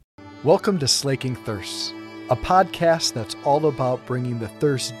Welcome to Slaking Thirsts, a podcast that's all about bringing the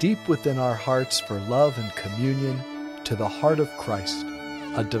thirst deep within our hearts for love and communion to the heart of Christ,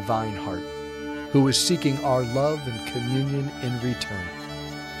 a divine heart, who is seeking our love and communion in return.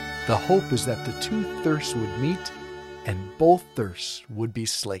 The hope is that the two thirsts would meet and both thirsts would be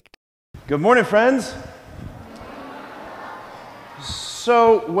slaked. Good morning, friends.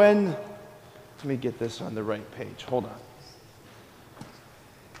 So let me get this on the right page. Hold on.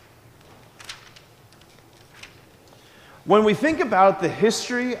 When we think about the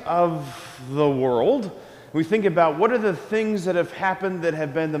history of the world, we think about what are the things that have happened that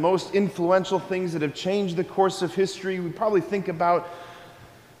have been the most influential things that have changed the course of history. We probably think about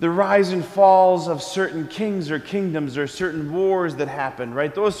the rise and falls of certain kings or kingdoms or certain wars that happened,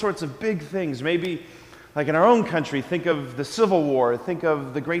 right? Those sorts of big things. Maybe, like in our own country, think of the Civil War, think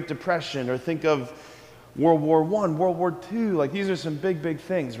of the Great Depression, or think of World War I, World War II. Like, these are some big, big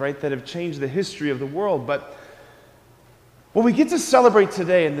things, right, that have changed the history of the world. But what we get to celebrate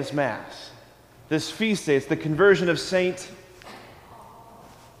today in this Mass, this feast day, it's the conversion of Saint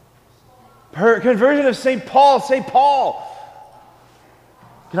Paul. Say Paul.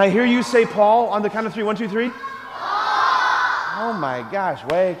 Can I hear you say Paul on the count of three? 1, 2, 3. Oh my gosh,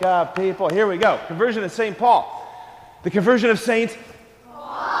 wake up, people. Here we go. Conversion of Saint Paul. The conversion of Saint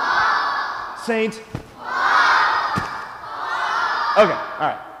Paul. Saint Paul. Okay, all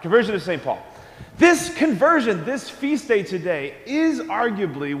right. Conversion of Saint Paul. This conversion, this feast day today, is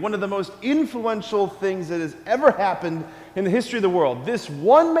arguably one of the most influential things that has ever happened in the history of the world. This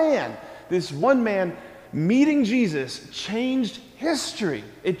one man meeting Jesus changed history.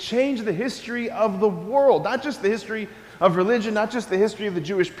 It changed the history of the world, not just the history of religion, not just the history of the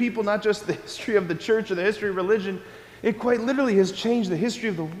Jewish people, not just the history of the church or the history of religion. It quite literally has changed the history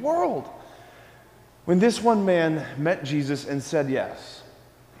of the world. When this one man met Jesus and said yes.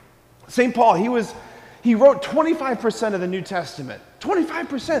 St. Paul, he wrote 25% of the New Testament.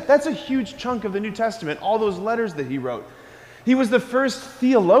 25%, that's a huge chunk of the New Testament, all those letters that he wrote. He was the first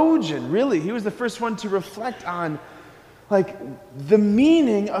theologian, really. He was the first one to reflect on, the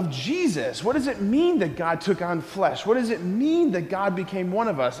meaning of Jesus. What does it mean that God took on flesh? What does it mean that God became one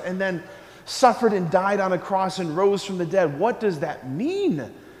of us and then suffered and died on a cross and rose from the dead? What does that mean?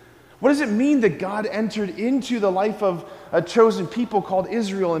 What does it mean that God entered into the life of a chosen people called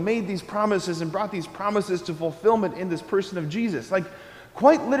Israel and made these promises and brought these promises to fulfillment in this person of Jesus?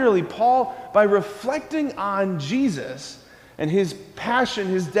 Quite literally, Paul, by reflecting on Jesus and his passion,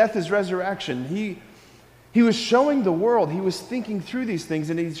 his death, his resurrection, he was showing the world, he was thinking through these things,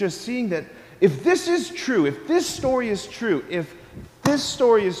 and he's just seeing that if this is true, if this story is true,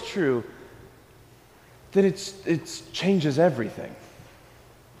 then it changes everything.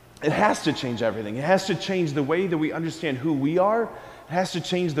 It has to change everything. It has to change the way that we understand who we are. It has to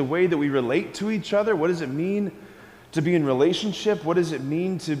change the way that we relate to each other. What does it mean to be in relationship? What does it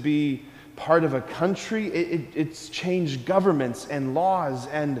mean to be part of a country? It's changed governments and laws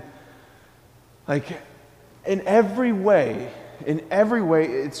and in every way,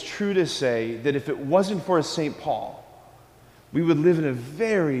 it's true to say that if it wasn't for St. Paul, we would live in a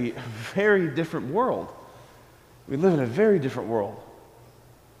very, very different world. We live in a very different world.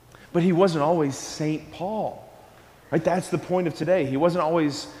 But he wasn't always St. Paul, right? That's the point of today. He wasn't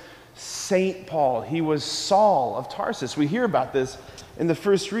always St. Paul. He was Saul of Tarsus. We hear about this in the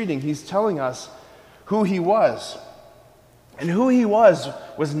first reading. He's telling us who he was. And who he was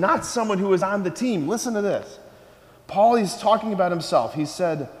not someone who was on the team. Listen to this. Paul is talking about himself. He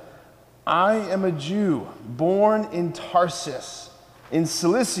said, I am a Jew, born in Tarsus, in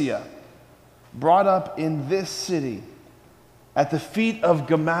Cilicia, brought up in this city, at the feet of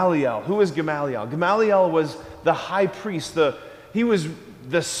Gamaliel. Who is Gamaliel? Gamaliel was the high priest. He was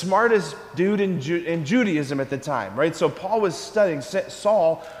the smartest dude in Judaism at the time, right? So Saul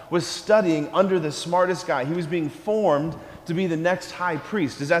was studying under the smartest guy. He was being formed to be the next high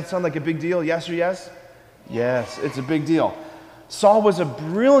priest. Does that sound like a big deal? Yes or yes? Yes, it's a big deal. Saul was a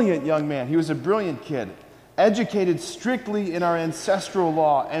brilliant young man. He was a brilliant kid, educated strictly in our ancestral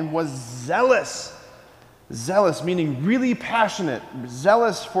law, and was zealous. Zealous, meaning really passionate,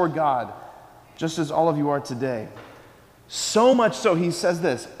 zealous for God, just as all of you are today. So much so, he says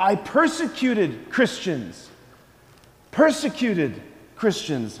this, I persecuted Christians. Persecuted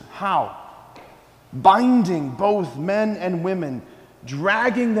Christians. How? Binding both men and women,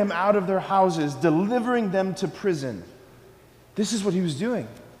 dragging them out of their houses, delivering them to prison. This is what he was doing.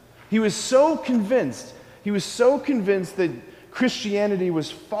 He was so convinced that Christianity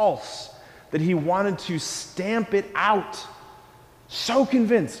was false, that he wanted to stamp it out. So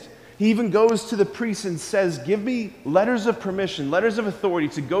convinced. He even goes to the priests and says, give me letters of permission, letters of authority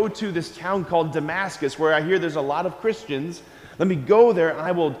to go to this town called Damascus, where I hear there's a lot of Christians. Let me go there and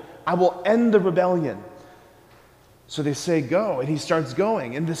I will end the rebellion. So they say, go, and he starts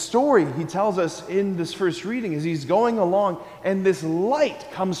going. And the story he tells us in this first reading is he's going along, and this light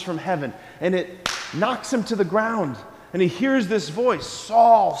comes from heaven, and it knocks him to the ground. And he hears this voice,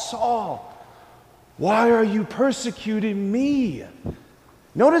 Saul, Saul, why are you persecuting me?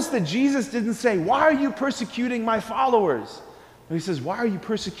 Notice that Jesus didn't say, why are you persecuting my followers? And he says, why are you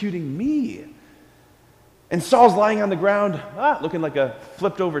persecuting me? And Saul's lying on the ground, looking like a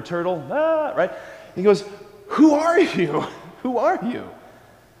flipped over turtle, right? He goes, who are you? Who are you?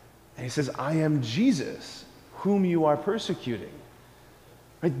 And he says, I am Jesus, whom you are persecuting.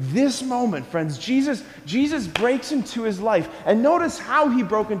 Right? This moment, friends, Jesus breaks into his life. And notice how he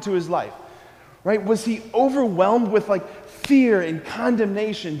broke into his life. Right? Was he overwhelmed with fear and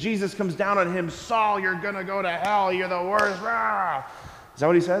condemnation? Jesus comes down on him, Saul, you're going to go to hell. You're the worst. Rah! Is that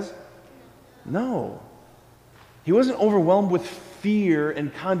what he says? No. He wasn't overwhelmed with fear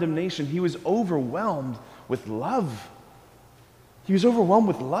and condemnation. He was overwhelmed with love. He was overwhelmed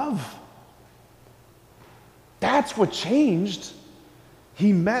with love. That's what changed.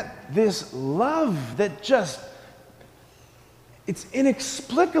 He met this love that it's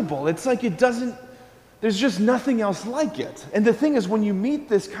inexplicable. It's like there's just nothing else like it. And the thing is, when you meet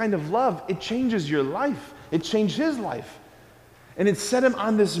this kind of love, it changes your life. It changed his life. And it set him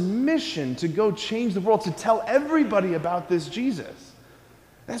on this mission to go change the world, to tell everybody about this Jesus.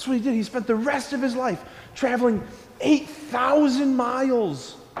 That's what he did. He spent the rest of his life traveling 8,000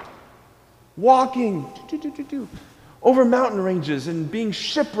 miles, walking over mountain ranges and being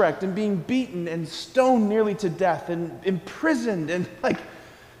shipwrecked and being beaten and stoned nearly to death and imprisoned. And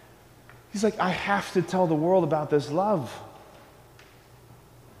he's like, I have to tell the world about this love.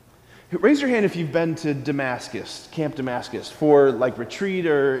 Raise your hand if you've been to Damascus, Camp Damascus, for retreat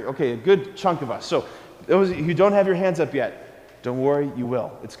or, a good chunk of us. So those who don't have your hands up yet, don't worry, you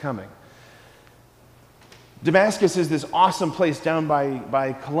will. It's coming. Damascus is this awesome place down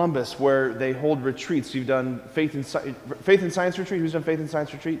by Columbus where they hold retreats. You've done faith and science retreat. Who's done faith and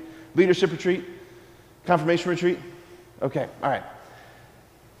science retreat? Leadership retreat? Confirmation retreat? Okay, all right.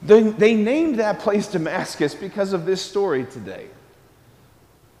 They named that place Damascus because of this story today.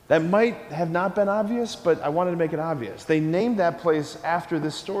 That might have not been obvious, but I wanted to make it obvious. They named that place after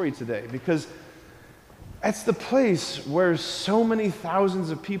this story today because that's the place where so many thousands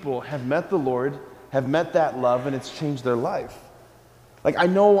of people have met the Lord, have met that love, and it's changed their life. I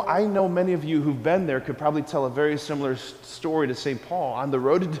know many of you who've been there could probably tell a very similar story to St. Paul. On the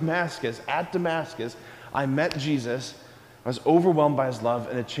road to Damascus, at Damascus, I met Jesus. I was overwhelmed by his love,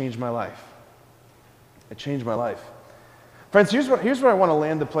 and it changed my life. It changed my life. Friends, here's where I want to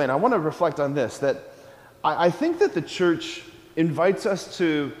land the plane. I want to reflect on this, that I think that the church invites us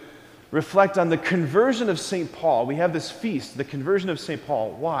to reflect on the conversion of St. Paul. We have this feast, the conversion of St.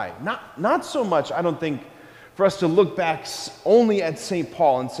 Paul. Why? Not so much, I don't think, for us to look back only at St.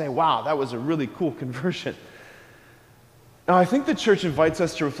 Paul and say, wow, that was a really cool conversion. Now, I think the church invites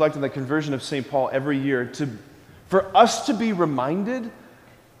us to reflect on the conversion of St. Paul every year for us to be reminded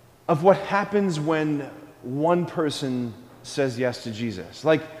of what happens when one person says yes to Jesus.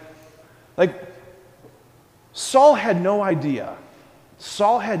 Like Saul had no idea.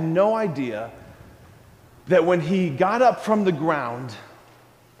 Saul had no idea that when he got up from the ground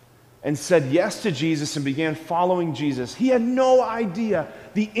and said yes to Jesus and began following Jesus, he had no idea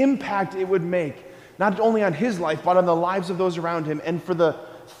the impact it would make, not only on his life, but on the lives of those around him, and for the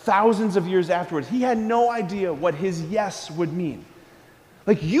thousands of years afterwards. He had no idea what his yes would mean.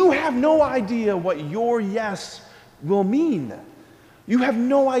 You have no idea what your yes will mean. You have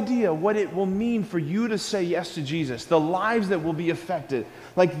no idea what it will mean for you to say yes to Jesus, the lives that will be affected,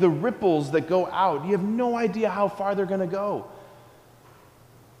 the ripples that go out. You have no idea how far they're going to go.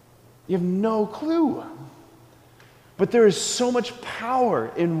 You have no clue. But there is so much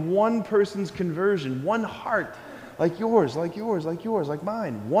power in one person's conversion, one heart, like yours, like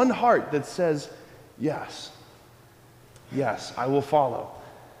mine. One heart that says, yes, I will follow.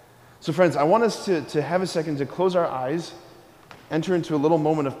 So friends, I want us to have a second to close our eyes, enter into a little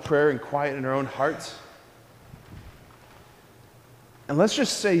moment of prayer and quiet in our own hearts. And let's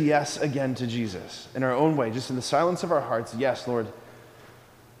just say yes again to Jesus in our own way, just in the silence of our hearts. Yes, Lord,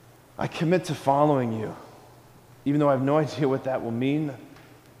 I commit to following you, even though I have no idea what that will mean,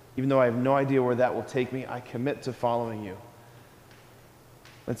 even though I have no idea where that will take me. I commit to following you.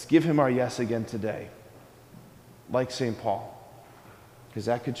 Let's give him our yes again today, like St. Paul, because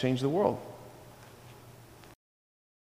that could change the world.